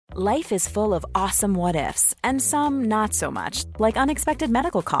Life is full of awesome what-ifs, and some not so much, like unexpected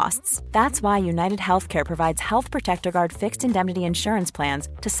medical costs. That's why United Healthcare provides Health Protector Guard fixed indemnity insurance plans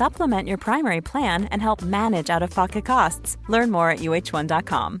to supplement your primary plan and help manage out-of-pocket costs. Learn more at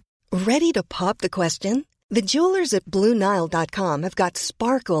uh1.com. Ready to pop the question? The jewelers at BlueNile.com have got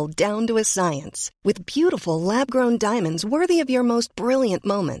sparkle down to a science with beautiful lab-grown diamonds worthy of your most brilliant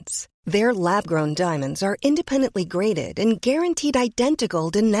moments. Their lab-grown diamonds are independently graded and guaranteed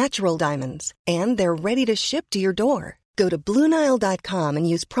identical to natural diamonds, and they're ready to ship to your door. Go to BlueNile.com and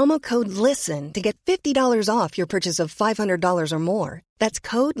use promo code LISTEN to get $50 off your purchase of $500 or more. That's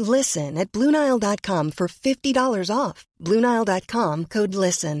code LISTEN at BlueNile.com for $50 off. BlueNile.com, code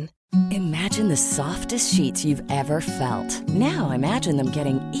LISTEN. Imagine the softest sheets you've ever felt. Now imagine them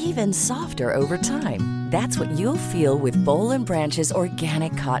getting even softer over time. That's what you'll feel with Boll & Branch's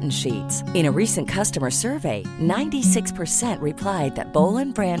organic cotton sheets. In a recent customer survey, 96% replied that Boll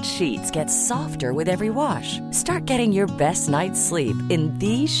 & Branch sheets get softer with every wash. Start getting your best night's sleep in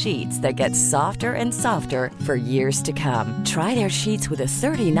these sheets that get softer and softer for years to come. Try their sheets with a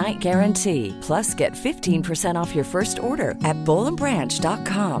 30-night guarantee. Plus, get 15% off your first order at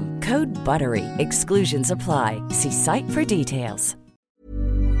bollandbranch.com. Code BUTTERY. Exclusions apply. See site for details.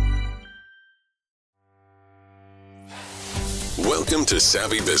 Welcome to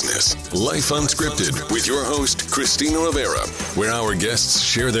Savvy Business, Life Unscripted, with your host, Christina Rivera, where our guests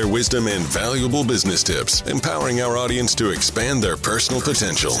share their wisdom and valuable business tips, empowering our audience to expand their personal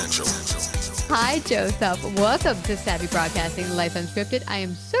potential. Hi, Joseph. Welcome to Savvy Broadcasting, Life Unscripted. I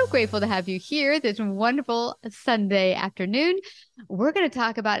am so grateful to have you here this wonderful Sunday afternoon. We're going to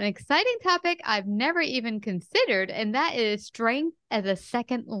talk about an exciting topic I've never even considered, and that is strength as a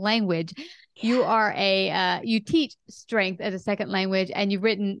second language. You are you teach strength as a second language, and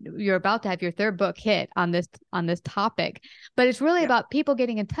you're about to have your third book hit on this topic, but it's really about people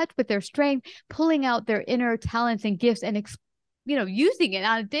getting in touch with their strength, pulling out their inner talents and gifts and using it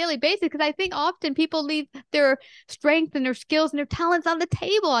on a daily basis. Because I think often people leave their strength and their skills and their talents on the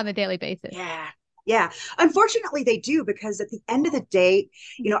table on a daily basis. Yeah. Unfortunately, they do, because at the end of the day,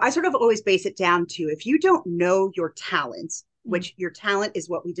 I sort of always base it down to, if you don't know your talents, which your talent is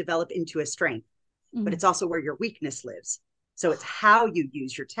what we develop into a strength, but it's also where your weakness lives. So it's how you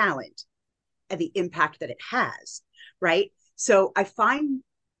use your talent and the impact that it has, right? So I find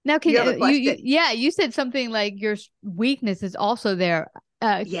now, you said something like your weakness is also there.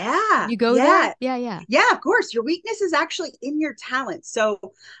 You go there? Yeah, of course. Your weakness is actually in your talent. So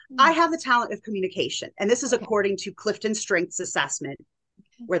I have the talent of communication, and this is according to Clifton Strengths Assessment,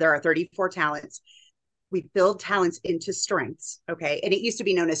 where there are 34 talents. We build talents into strengths. Okay. And it used to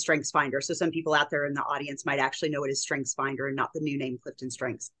be known as Strengths Finder. So some people out there in the audience might actually know it as Strengths Finder and not the new name Clifton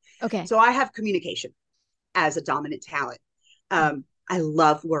Strengths. Okay. So I have communication as a dominant talent. I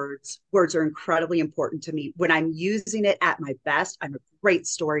love words. Words are incredibly important to me. When I'm using it at my best, I'm a great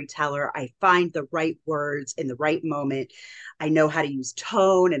storyteller. I find the right words in the right moment. I know how to use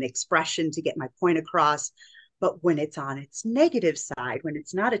tone and expression to get my point across. But when it's on its negative side, when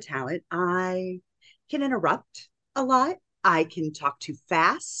it's not a talent, I can interrupt a lot. I can talk too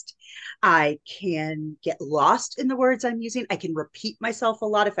fast. I can get lost in the words I'm using. I can repeat myself a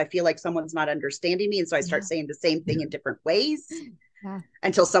lot if I feel like someone's not understanding me. And so I start saying the same thing in different ways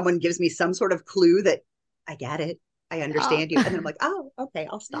until someone gives me some sort of clue that I get it. I understand you. And then I'm like, oh, okay,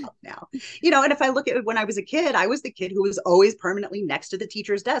 I'll stop now. And if I look at when I was a kid, I was the kid who was always permanently next to the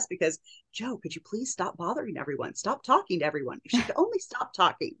teacher's desk because, Joe, could you please stop bothering everyone? Stop talking to everyone. If she could only stop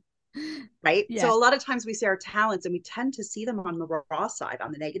talking. Right. Yeah. So a lot of times we see our talents and we tend to see them on the raw side,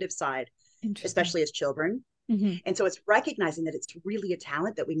 on the negative side, especially as children. And so it's recognizing that it's really a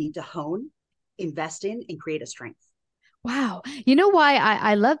talent that we need to hone, invest in, and create a strength. Wow. You know why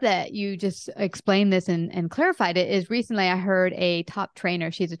I love that you just explained this and clarified it is recently I heard a top trainer.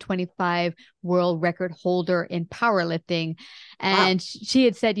 She's a 25 world record holder in powerlifting. And she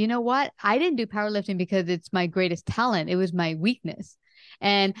had said, you know what? I didn't do powerlifting because it's my greatest talent. It was my weakness.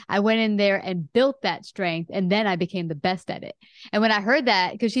 And I went in there and built that strength. And then I became the best at it. And when I heard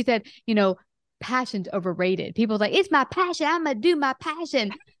that, because she said, passion's overrated. People like, it's my passion. I'm going to do my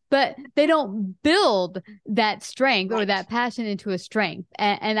passion. But they don't build that strength or that passion into a strength.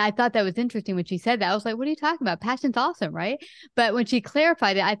 And I thought that was interesting when she said that. I was like, what are you talking about? Passion's awesome, right? But when she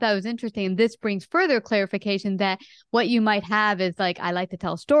clarified it, I thought it was interesting. And this brings further clarification that what you might have is like, I like to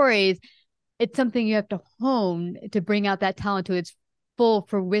tell stories. It's something you have to hone to bring out that talent to its full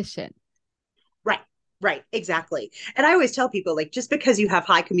fruition. Right. Exactly. And I always tell people, like, just because you have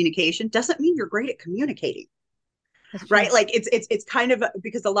high communication doesn't mean you're great at communicating. Right. Like it's kind of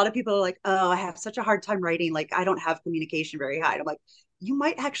because a lot of people are like, oh, I have such a hard time writing. Like I don't have communication very high. And I'm like, you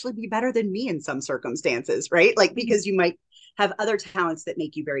might actually be better than me in some circumstances, right? Like, because you might have other talents that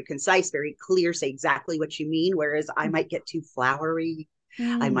make you very concise, very clear, say exactly what you mean. Whereas I might get too flowery.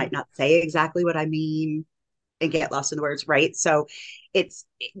 I might not say exactly what I mean and get lost in the words, right? So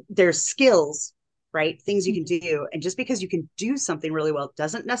there's skills, right? Things you can do. And just because you can do something really well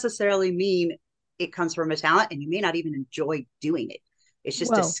doesn't necessarily mean it comes from a talent, and you may not even enjoy doing it. It's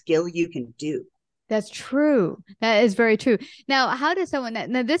just a skill you can do. That's true. That is very true. Now, how does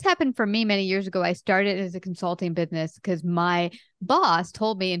now this happened for me many years ago. I started as a consulting business because my boss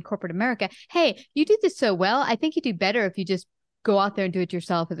told me in corporate America, hey, you do this so well. I think you do better if you just go out there and do it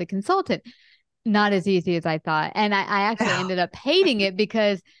yourself as a consultant. Not as easy as I thought. And I actually ended up hating it,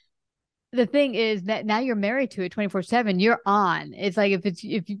 because the thing is that now you're married to it 24/7. You're on. It's like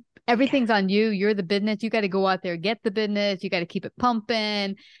everything's on you. You're the business. You got to go out there, get the business. You got to keep it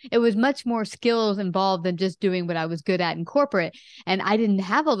pumping. It was much more skills involved than just doing what I was good at in corporate. And I didn't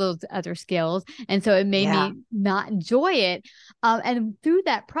have all those other skills. And so it made me not enjoy it. And through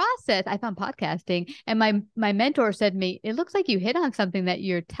that process, I found podcasting. And my mentor said to me, it looks like you hit on something that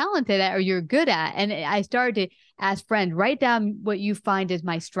you're talented at or you're good at. And I started to ask friends, write down what you find is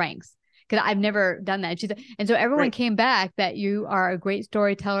my strengths, because I've never done that. And so everyone came back that you are a great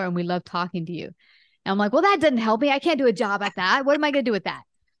storyteller and we love talking to you. And I'm like, well, that doesn't help me. I can't do a job at that. What am I going to do with that?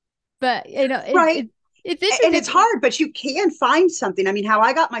 But, it's interesting. And it's hard, but you can find something. I mean, how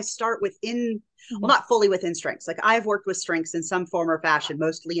I got my start within, well, not fully within strengths. Like, I've worked with strengths in some form or fashion,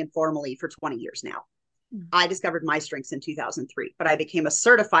 mostly informally, for 20 years now. I discovered my strengths in 2003, but I became a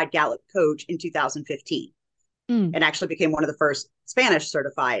certified Gallup coach in 2015 and actually became one of the first Spanish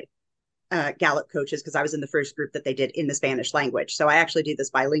certified Gallup coaches, because I was in the first group that they did in the Spanish language. So I actually do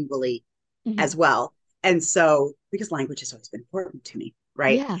this bilingually as well. And so, because language has always been important to me,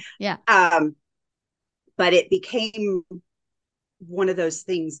 right? Yeah. But it became one of those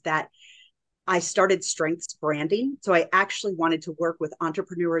things that I started strengths branding. So I actually wanted to work with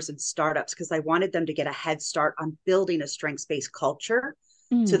entrepreneurs and startups because I wanted them to get a head start on building a strengths-based culture,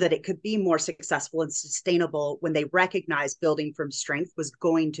 so that it could be more successful and sustainable when they recognized building from strength was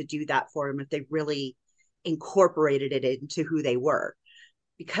going to do that for them if they really incorporated it into who they were.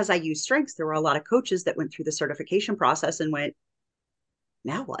 Because I use strengths, there were a lot of coaches that went through the certification process and went,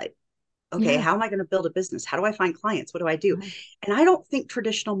 now what? Okay, how am I going to build a business? How do I find clients? What do I do? And I don't think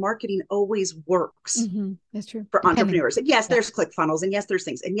traditional marketing always works. That's true. For entrepreneurs. And yes, there's ClickFunnels, and yes, there's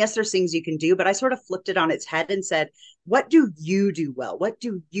things, and yes, there's things you can do, but I sort of flipped it on its head and said, what do you do well? What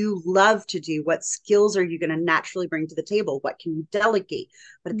do you love to do? What skills are you going to naturally bring to the table? What can you delegate?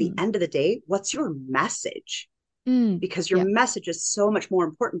 But at the end of the day, what's your message? Because your message is so much more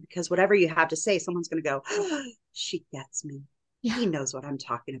important, because whatever you have to say, someone's going to go, oh, she gets me. He knows what I'm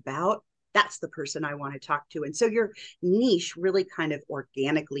talking about. That's the person I want to talk to. And so your niche really kind of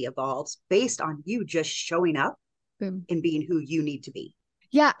organically evolves based on you just showing up and being who you need to be.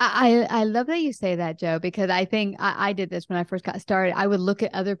 Yeah, I love that you say that, Joe, because I think I did this when I first got started. I would look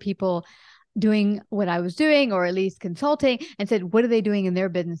at other people doing what I was doing, or at least consulting, and said, what are they doing in their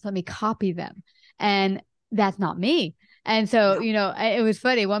business? Let me copy them. And that's not me. And so, it was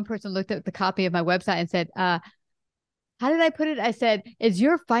funny. One person looked at the copy of my website and said, how did I put it? I said, is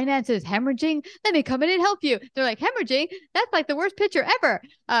your finances hemorrhaging? Let me come in and help you. They're like, hemorrhaging? That's like the worst picture ever.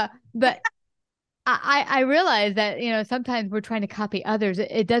 But I realize that, sometimes we're trying to copy others.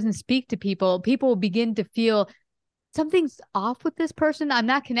 It doesn't speak to people. People begin to feel something's off with this person. I'm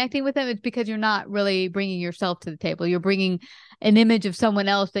not connecting with them. It's because you're not really bringing yourself to the table. You're bringing an image of someone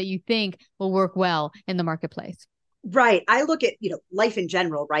else that you think will work well in the marketplace. Right. I look at, life in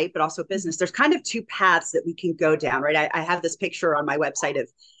general, right? But also business. There's kind of two paths that we can go down, right? I have this picture on my website of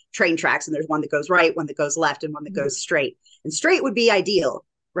train tracks, and there's one that goes right, one that goes left, and one that goes straight. And straight would be ideal,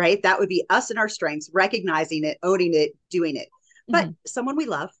 right? That would be us and our strengths, recognizing it, owning it, doing it. But someone we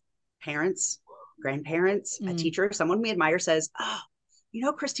love, parents, grandparents, a teacher, someone we admire says,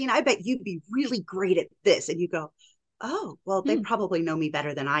 oh, Christine, I bet you'd be really great at this. And you go, oh, well, they probably know me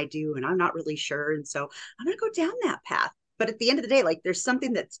better than I do, and I'm not really sure. And so I'm going to go down that path. But at the end of the day, like, there's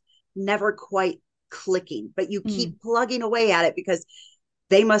something that's never quite clicking, but you keep plugging away at it because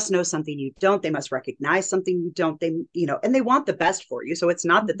they must know something you don't. They must recognize something you don't. They, and they want the best for you. So it's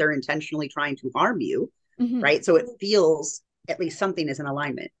not that they're intentionally trying to harm you, right? So it feels at least something is in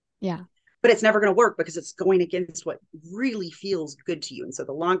alignment. Yeah. But it's never going to work because it's going against what really feels good to you. And so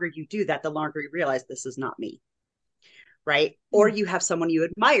the longer you do that, the longer you realize this is not me. Right. Or you have someone you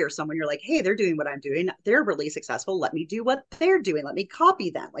admire, someone you're like, hey, they're doing what I'm doing. They're really successful. Let me do what they're doing. Let me copy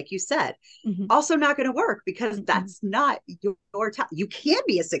them. Like you said, also not going to work because that's not your talent. You can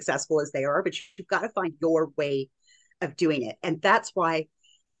be as successful as they are, but you've got to find your way of doing it. And that's why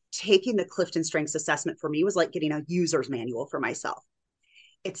taking the Clifton Strengths Assessment for me was like getting a user's manual for myself.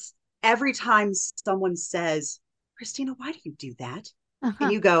 It's every time someone says, Christina, why do you do that?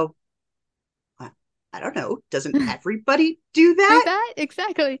 And you go, I don't know. Doesn't everybody do that? Do that?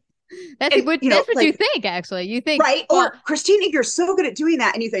 Exactly. That's what you think, actually. You think, right? Or Christina, you're so good at doing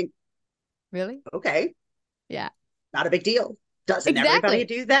that. And you think, really? Okay. Yeah. Not a big deal. Doesn't everybody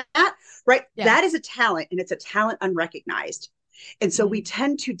do that? Right. Yeah. That is a talent, and it's a talent unrecognized. And so we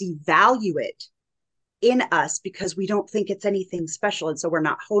tend to devalue it in us because we don't think it's anything special. And so we're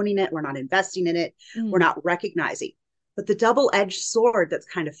not honing it. We're not investing in it. We're not recognizing. But the double-edged sword that's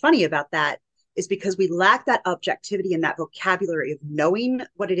kind of funny about that is because we lack that objectivity and that vocabulary of knowing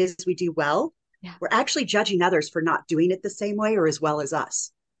what it is we do well. Yeah. We're actually judging others for not doing it the same way or as well as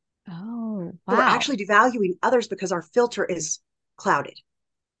us. Oh, wow. So we're actually devaluing others because our filter is clouded.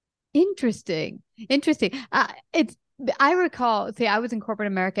 Interesting. I recall, I was in corporate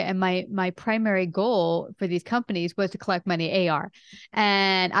America, and my primary goal for these companies was to collect money AR.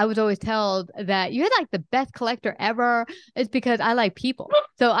 And I was always told that you're like the best collector ever. It's because I like people.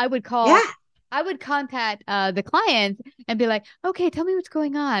 So I would contact the clients and be like, okay, tell me what's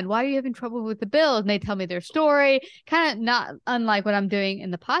going on. Why are you having trouble with the bills? And they tell me their story, kind of not unlike what I'm doing in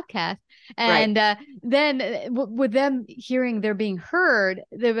the podcast. And then with them hearing they're being heard,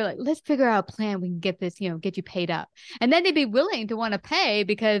 they'd be like, let's figure out a plan. We can get this, get you paid up. And then they'd be willing to want to pay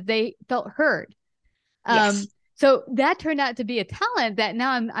because they felt heard. Yes. So that turned out to be a talent that now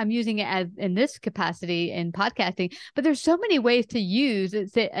I'm using it as in this capacity in podcasting. But there's so many ways to use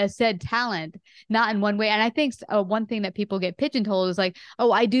a said talent, not in one way. And I think one thing that people get pigeonholed is like,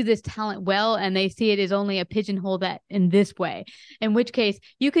 oh, I do this talent well, and they see it as only a pigeonhole that in this way. In which case,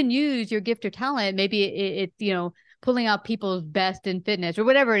 you can use your gift or talent. Maybe it's pulling out people's best in fitness or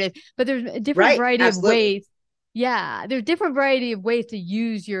whatever it is. But there's a different variety of ways. Yeah, there's different variety of ways to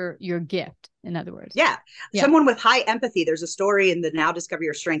use your gift. In other words, someone with high empathy. There's a story in the Now Discover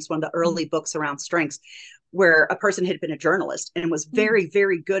Your Strengths, one of the early books around strengths, where a person had been a journalist and was very,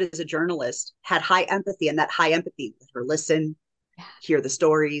 very good as a journalist, had high empathy, and that high empathy let her listen, hear the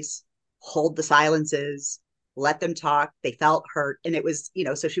stories, hold the silences, let them talk. They felt hurt, and it was,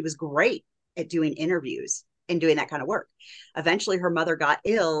 so she was great at doing interviews and doing that kind of work. Eventually, her mother got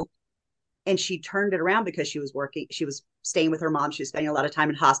ill. And she turned it around because she was staying with her mom. She was spending a lot of time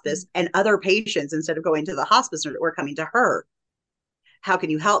in hospice, and other patients, instead of going to the hospice, were coming to her. How can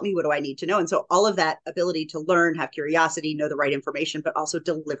you help me? What do I need to know? And so all of that ability to learn, have curiosity, know the right information, but also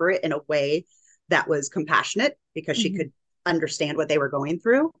deliver it in a way that was compassionate because she could understand what they were going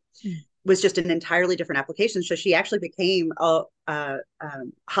through was just an entirely different application. So she actually became a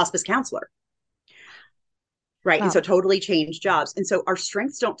hospice counselor. Right. Wow. And so totally changed jobs. And so our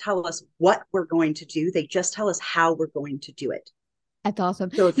strengths don't tell us what we're going to do. They just tell us how we're going to do it. That's awesome.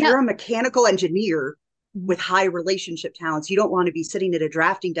 So if you're a mechanical engineer with high relationship talents, you don't want to be sitting at a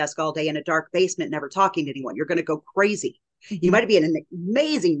drafting desk all day in a dark basement, never talking to anyone. You're going to go crazy. You might be an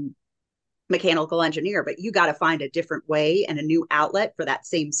amazing mechanical engineer, but you got to find a different way and a new outlet for that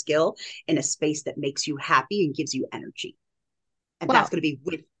same skill in a space that makes you happy and gives you energy. And that's going to be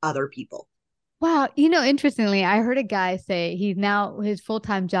with other people. Wow. Interestingly, I heard a guy say his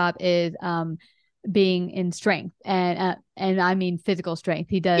full-time job is being in strength and I mean physical strength.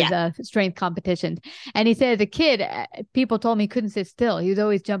 He does strength competitions. And he said as a kid, people told me he couldn't sit still. He was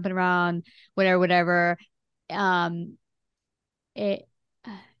always jumping around, whatever. What is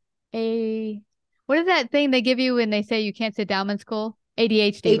that thing they give you when they say you can't sit down in school?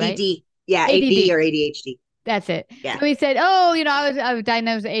 ADHD, ADD. Right? Yeah, ADD or ADHD. That's it. Yeah. So he said, I was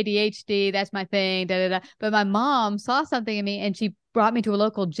diagnosed with ADHD. That's my thing. But my mom saw something in me, and she brought me to a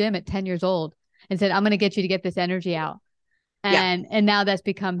local gym at 10 years old and said, I'm going to get you to get this energy out. And now that's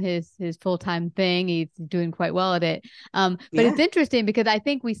become his full-time thing. He's doing quite well at it. But it's interesting because I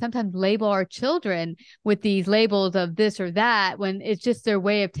think we sometimes label our children with these labels of this or that when it's just their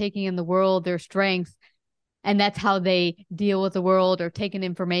way of taking in the world, their strengths. And that's how they deal with the world or take in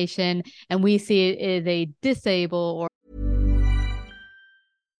information. And we see it as a disable or.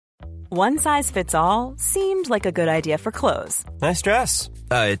 One size fits all seemed like a good idea for clothes. Nice dress.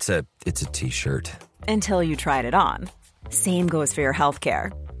 It's a t-shirt. Until you tried it on. Same goes for your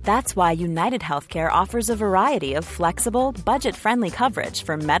healthcare. That's why United Healthcare offers a variety of flexible, budget-friendly coverage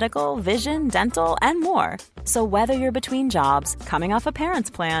for medical, vision, dental, and more. So whether you're between jobs, coming off a parent's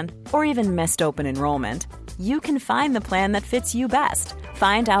plan, or even missed open enrollment, you can find the plan that fits you best.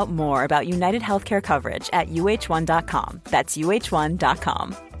 Find out more about United Healthcare coverage at UH1.com. That's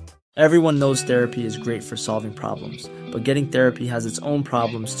UH1.com. Everyone knows therapy is great for solving problems, but getting therapy has its own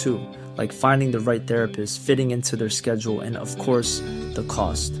problems too, like finding the right therapist, fitting into their schedule, and of course, the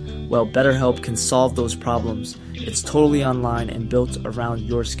cost. Well, BetterHelp can solve those problems. It's totally online and built around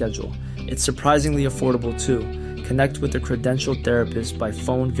your schedule. It's surprisingly affordable too. Connect with a credentialed therapist by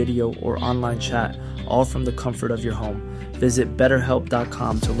phone, video, or online chat, all from the comfort of your home. Visit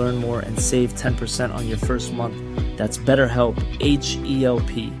BetterHelp.com to learn more and save 10% on your first month. That's BetterHelp,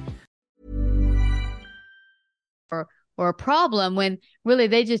 H-E-L-P. Or a problem when really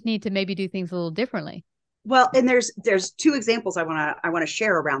they just need to maybe do things a little differently. Well, and there's two examples I want to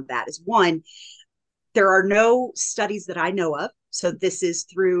share around that. Is one, there are no studies that I know of. So this is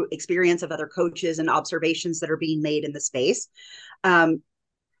through experience of other coaches and observations that are being made in the space,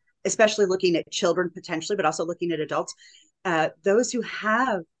 especially looking at children potentially, but also looking at adults. Those who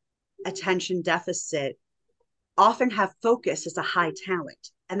have attention deficit often have focus as a high talent.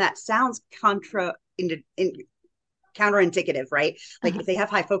 And that sounds counterindicative, right? Like if they have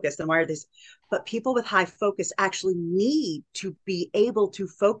high focus, then why are these? But people with high focus actually need to be able to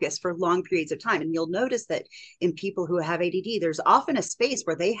focus for long periods of time. And you'll notice that in people who have ADD, there's often a space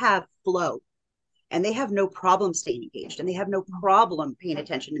where they have flow and they have no problem staying engaged and they have no problem paying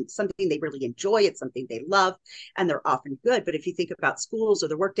attention. It's something they really enjoy. It's something they love, and they're often good. But if you think about schools or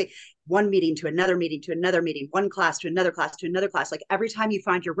the workday, one meeting to another meeting to another meeting, one class to another class to another class, like every time you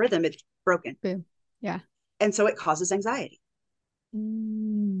find your rhythm, it's broken. Yeah. And so it causes anxiety.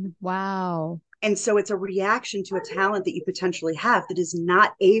 Wow. And so it's a reaction to a talent that you potentially have that is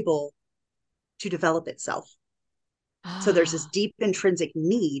not able to develop itself. So there's this deep intrinsic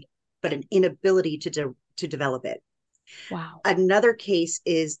need, but an inability to develop it. Wow. Another case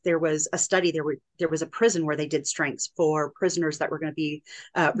is there was a study, there was a prison where they did strengths for prisoners that were going to be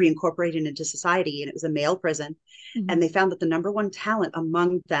reincorporated into society. And it was a male prison. Mm-hmm. And they found that the number one talent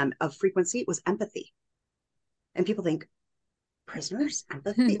among them of frequency was empathy. And people think, prisoners,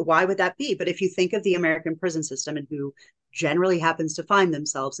 empathy, why would that be? But if you think of the American prison system and who generally happens to find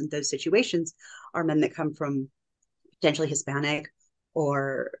themselves in those situations are men that come from potentially Hispanic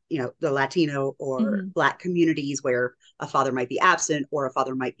or, the Latino or Black communities where a father might be absent or a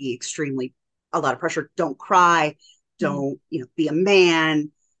father might be a lot of pressure. Don't cry, don't, be a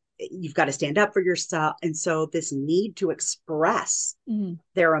man. You've got to stand up for yourself. And so this need to express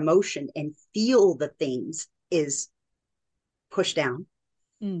their emotion and feel the things is pushed down.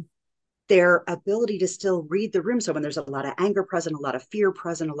 Their ability to still read the room. So when there's a lot of anger present, a lot of fear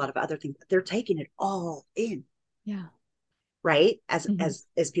present, a lot of other things, they're taking it all in. Yeah. Right. As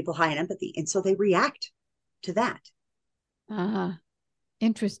people high in empathy. And so they react to that.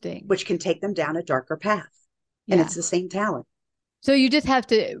 Interesting. Which can take them down a darker path. Yeah. And it's the same talent. So you just have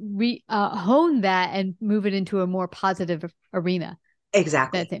to hone that and move it into a more positive arena.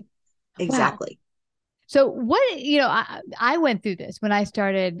 Exactly. Exactly. Wow. So what, I went through this when I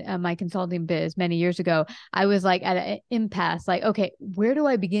started my consulting biz many years ago. I was like at an impasse, like, okay, where do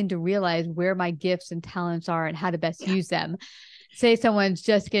I begin to realize where my gifts and talents are and how to best use them? Say someone's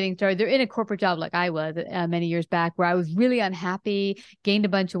just getting started. They're in a corporate job like I was many years back where I was really unhappy, gained a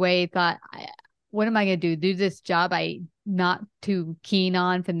bunch of weight, thought, what am I going to do? Do this job I'm not too keen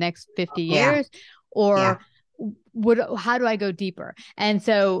on for the next 50 years? Or how do I go deeper? And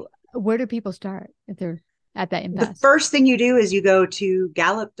so where do people start if they're at that impasse? The first thing you do is you go to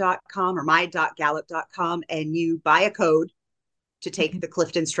gallup.com or my.gallup.com and you buy a code to take the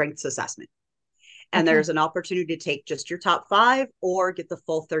Clifton Strengths Assessment. And there's an opportunity to take just your top 5 or get the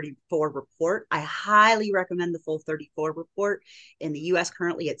full 34 report. I highly recommend the full 34 report. In the US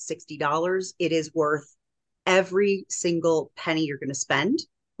currently at $60. It is worth every single penny you're going to spend.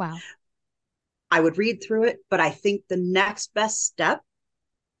 Wow. I would read through it, but I think the next best step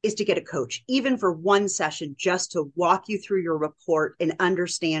is to get a coach, even for one session, just to walk you through your report and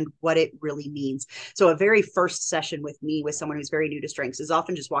understand what it really means. So a very first session with me, with someone who's very new to strengths, is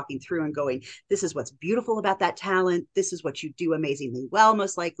often just walking through and going, this is what's beautiful about that talent. This is what you do amazingly well.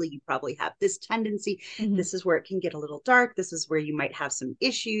 Most likely you probably have this tendency. This is where it can get a little dark. This is where you might have some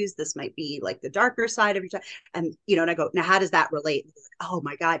issues. This might be like the darker side of your time. And, and I go, now, how does that relate? And like, oh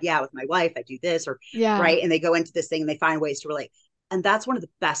my God, yeah, with my wife, I do this right. And they go into this thing and they find ways to relate. And that's one of the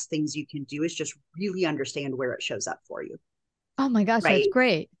best things you can do is just really understand where it shows up for you. Oh my gosh, right? That's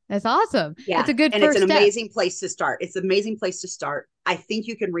great. That's awesome. Yeah. It's a good and first it's an step. amazing place to start. It's an amazing place to start. I think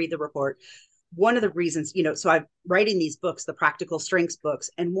you can read the report. One of the reasons, so I'm writing these books, the Practical Strengths books.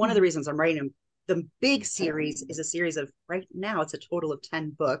 And one of the reasons I'm writing them, the big series is a series of, right now it's a total of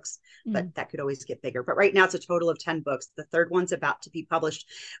 10 books, but that could always get bigger. But right now it's a total of 10 books. The third one's about to be published,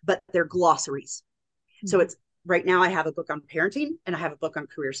 but they're glossaries. So it's, right now I have a book on parenting and I have a book on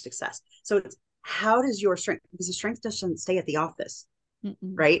career success. So it's, how does your strength, because the strength doesn't stay at the office.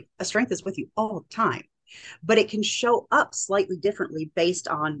 right? A strength is with you all the time, but it can show up slightly differently based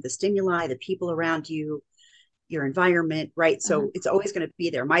on the stimuli, the people around you, your environment, right? So it's always going to be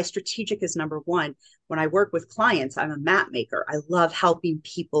there. My strategic is number one. When I work with clients, I'm a map maker. I love helping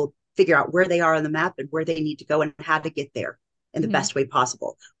people figure out where they are on the map and where they need to go and how to get there in the best way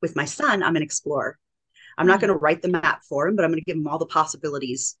possible. With my son, I'm an explorer. I'm not going to write the map for him, but I'm going to give him all the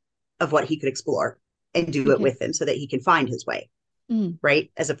possibilities of what he could explore and do it with him so that he can find his way, right?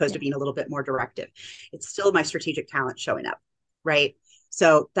 As opposed to being a little bit more directive. It's still my strategic talent showing up, right?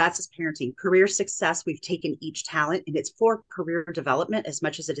 So that's his parenting. Career success, we've taken each talent and it's for career development as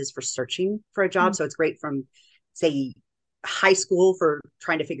much as it is for searching for a job. So it's great from, say, high school for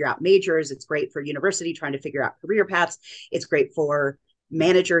trying to figure out majors. It's great for university trying to figure out career paths. It's great for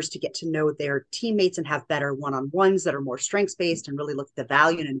managers to get to know their teammates and have better one-on-ones that are more strengths-based and really look at the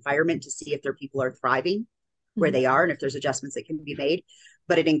value and environment to see if their people are thriving where they are and if there's adjustments that can be made.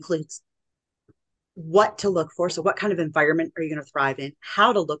 But it includes what to look for. So what kind of environment are you going to thrive in?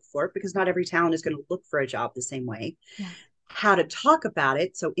 How to look for it, because not every talent is going to look for a job the same way. How to talk about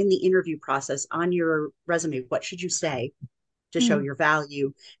it. So in the interview process on your resume, what should you say to show your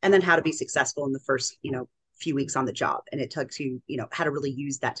value? And then how to be successful in the first, few weeks on the job. And it tells you, how to really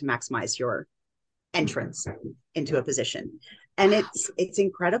use that to maximize your entrance into a position. And it's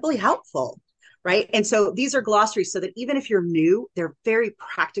incredibly helpful, right? And so these are glossaries so that even if you're new, they're very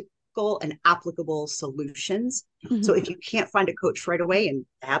practical and applicable solutions. So if you can't find a coach right away and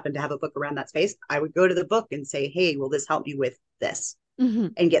happen to have a book around that space, I would go to the book and say, hey, will this help you with this?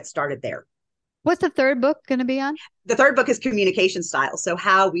 And get started there. What's the third book going to be on? The third book is communication style. So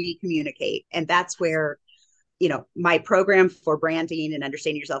how we communicate. And that's where, my program for branding and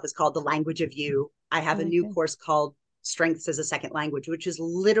understanding yourself is called The Language of You. I have a new course called Strengths as a Second Language, which is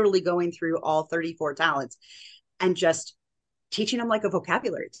literally going through all 34 talents and just teaching them like a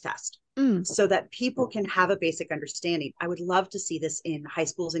vocabulary test so that people can have a basic understanding. I would love to see this in high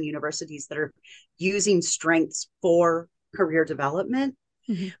schools and universities that are using strengths for career development.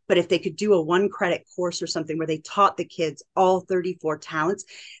 But if they could do a 1-credit course or something where they taught the kids all 34 talents,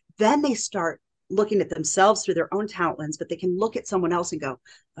 then they start looking at themselves through their own talent lens, but they can look at someone else and go,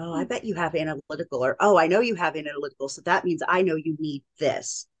 oh, I bet you have analytical, or, oh, I know you have analytical. So that means I know you need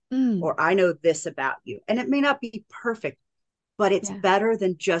this, or I know this about you. And it may not be perfect, but it's better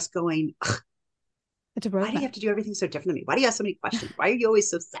than just going, why do you have to do everything so different than me? Why do you have so many questions? Why are you always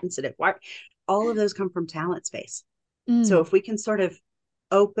so sensitive? Why? All of those come from talent space. So if we can sort of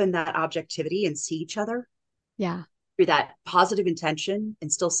open that objectivity and see each other through that positive intention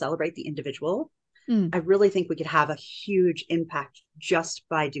and still celebrate the individual, I really think we could have a huge impact just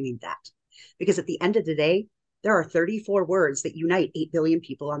by doing that. Because at the end of the day, there are 34 words that unite 8 billion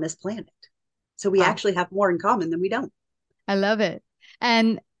people on this planet. So we actually have more in common than we don't. I love it.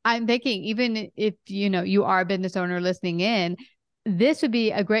 And I'm thinking, even if, you are a business owner listening in, this would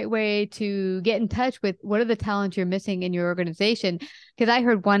be a great way to get in touch with what are the talents you're missing in your organization. Because I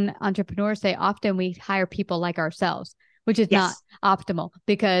heard one entrepreneur say, often we hire people like ourselves, which is not optimal,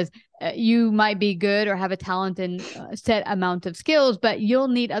 because you might be good or have a talent and set amount of skills, but you'll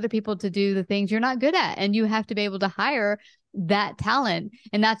need other people to do the things you're not good at. And you have to be able to hire that talent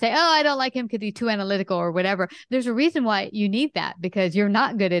and not say, oh, I don't like him because he's too analytical or whatever. There's a reason why you need that, because you're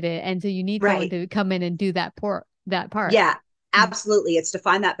not good at it. And so you need someone to come in and do that part. Yeah. Absolutely. It's to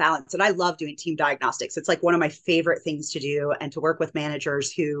find that balance. And I love doing team diagnostics. It's like one of my favorite things to do, and to work with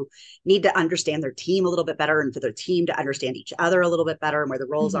managers who need to understand their team a little bit better, and for their team to understand each other a little bit better and where the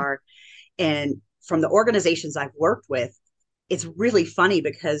roles are. And from the organizations I've worked with, it's really funny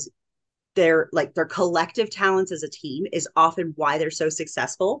because their collective talents as a team is often why they're so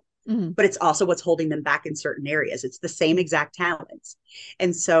successful. But it's also what's holding them back in certain areas. It's the same exact talents. And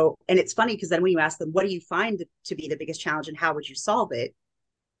it's funny because then when you ask them, what do you find to be the biggest challenge and how would you solve it?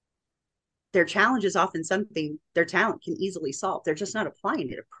 Their challenge is often something their talent can easily solve. They're just not applying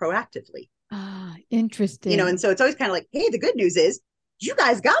it proactively. Interesting. And so it's always kind of like, hey, the good news is you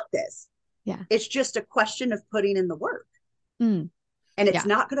guys got this. Yeah. It's just a question of putting in the work. And it's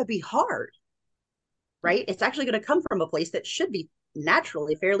not going to be hard, right? It's actually going to come from a place that should be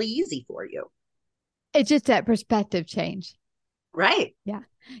naturally fairly easy for you. It's just that perspective change. Right. Yeah.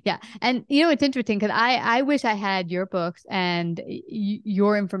 Yeah. And it's interesting because I wish I had your books and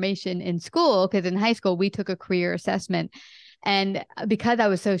your information in school, because in high school we took a career assessment, and because I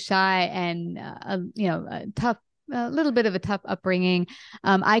was so shy and a little bit of a tough upbringing,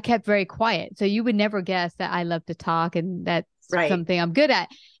 I kept very quiet. So you would never guess that I love to talk, and that's something I'm good at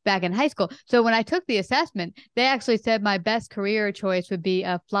back in high school. So when I took the assessment, they actually said my best career choice would be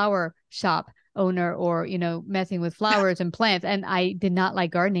a flower shop owner or, messing with flowers and plants. And I did not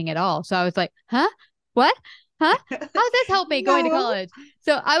like gardening at all. So I was like, huh? What? Huh? How does this help me going to college?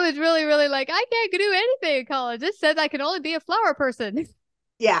 So I was really, really like, I can't do anything in college. This says I can only be a flower person.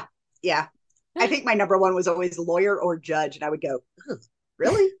 Yeah. Yeah. I think my number one was always lawyer or judge. And I would go,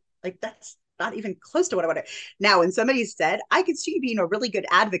 really? Like, that's not even close to what I want to. Now, when somebody said, I could see you being a really good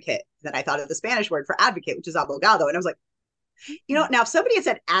advocate, then I thought of the Spanish word for advocate, which is abogado. And I was like, now if somebody had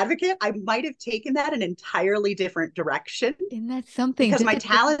said advocate, I might have taken that an entirely different direction. And that's something. Because my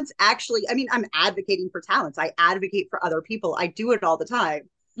talents actually, I'm advocating for talents. I advocate for other people. I do it all the time.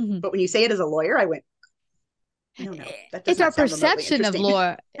 Mm-hmm. But when you say it as a lawyer, I went, no, it's our perception of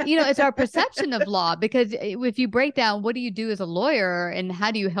law. It's our perception of law, because if you break down, what do you do as a lawyer and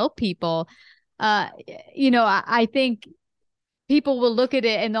how do you help people? I think people will look at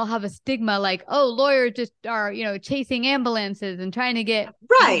it and they'll have a stigma like, oh, lawyers just are, chasing ambulances and trying to get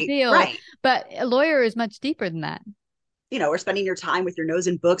deals. Right. But a lawyer is much deeper than that. Or spending your time with your nose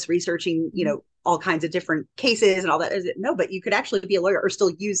in books, researching, all kinds of different cases and all that. No, but you could actually be a lawyer or still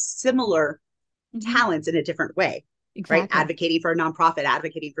use similar talents in a different way. Exactly. Right? Advocating for a nonprofit,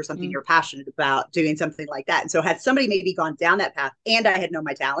 advocating for something you're passionate about, doing something like that. And so had somebody maybe gone down that path and I had known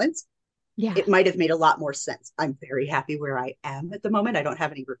my talents, it might have made a lot more sense. I'm very happy where I am at the moment. I don't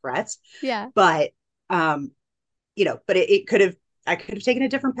have any regrets. Yeah. But, but I could have taken a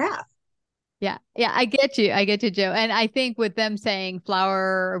different path. Yeah. Yeah. I get you, Joe. And I think with them saying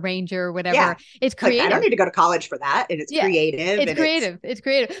flower arranger, whatever, it's creative. Like, I don't need to go to college for that. And it's creative. It's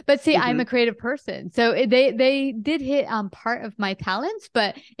creative. But see, I'm a creative person. So they did hit on part of my talents,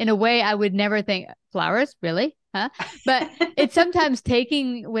 but in a way I would never think flowers, really? Huh? But it's sometimes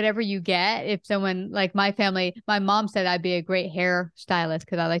taking whatever you get. If someone like my family, my mom said I'd be a great hair stylist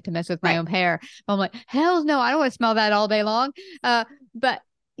because I like to mess with my own hair. I'm like, hell no, I don't want to smell that all day long. But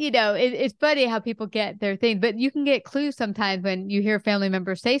it's funny how people get their thing, but you can get clues sometimes when you hear family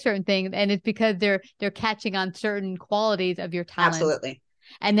members say certain things, and it's because they're catching on certain qualities of your talent. Absolutely.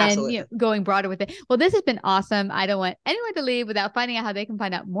 And then going broader with it. Well, this has been awesome. I don't want anyone to leave without finding out how they can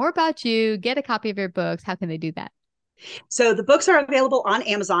find out more about you, get a copy of your books. How can they do that? So the books are available on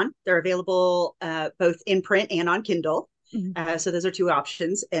Amazon. They're available both in print and on Kindle. Mm-hmm. So those are two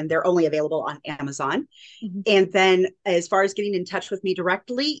options, and they're only available on Amazon. Mm-hmm. And then as far as getting in touch with me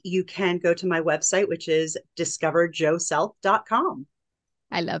directly, you can go to my website, which is discoverjoeself.com.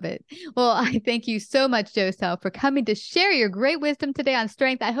 I love it. Well, I thank you so much, Joe Self, for coming to share your great wisdom today on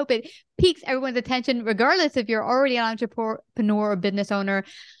strength. I hope it piques everyone's attention, regardless if you're already an entrepreneur or business owner,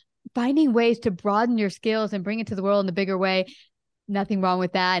 finding ways to broaden your skills and bring it to the world in a bigger way. Nothing wrong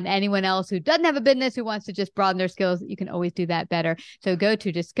with that. And anyone else who doesn't have a business, who wants to just broaden their skills, you can always do that better. So go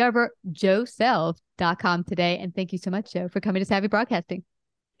to discoverjoeself.com today. And thank you so much, Joe, for coming to Savvy Broadcasting.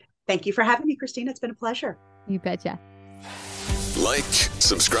 Thank you for having me, Christina. It's been a pleasure. You betcha. Like,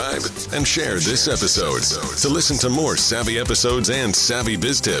 subscribe, and share this episode. To listen to more Savvy episodes and Savvy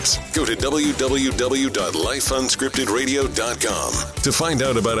Biz Tips, go to www.lifeunscriptedradio.com. To find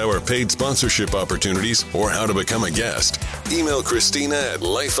out about our paid sponsorship opportunities or how to become a guest, email Christina at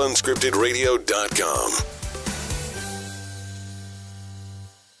lifeunscriptedradio.com.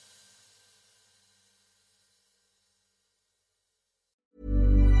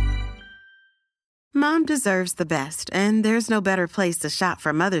 Mom deserves the best, and there's no better place to shop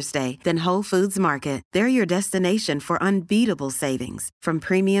for Mother's Day than Whole Foods Market. They're your destination for unbeatable savings, from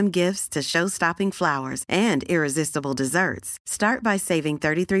premium gifts to show-stopping flowers and irresistible desserts. Start by saving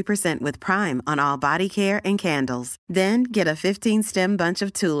 33% with Prime on all body care and candles. Then get a 15-stem bunch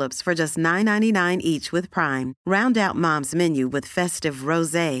of tulips for just $9.99 each with Prime. Round out Mom's menu with festive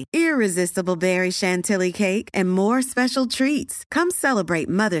rosé, irresistible berry chantilly cake, and more special treats. Come celebrate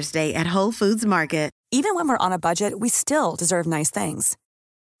Mother's Day at Whole Foods Market. Even when we're on a budget, we still deserve nice things.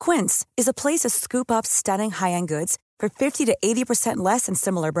 Quince is a place to scoop up stunning high-end goods for 50 to 80% less than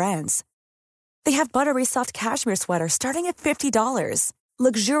similar brands. They have buttery soft cashmere sweaters starting at $50,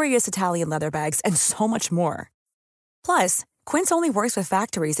 luxurious Italian leather bags, and so much more. Plus, Quince only works with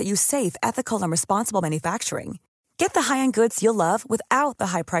factories that use safe, ethical, and responsible manufacturing. Get the high-end goods you'll love without the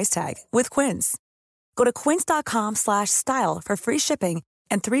high price tag with Quince. Go to quince.com/style for free shipping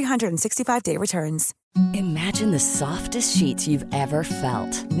and 365-day returns. Imagine the softest sheets you've ever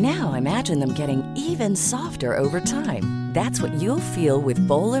felt. Now imagine them getting even softer over time. That's what you'll feel with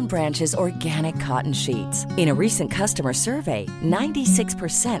Boll & Branch's organic cotton sheets. In a recent customer survey,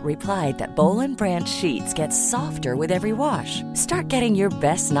 96% replied that Boll & Branch sheets get softer with every wash. Start getting your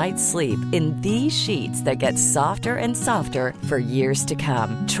best night's sleep in these sheets that get softer and softer for years to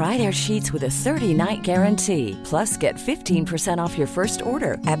come. Try their sheets with a 30-night guarantee. Plus, get 15% off your first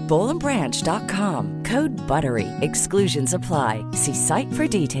order at bollandbranch.com. Code BUTTERY. Exclusions apply. See site for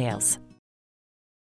details.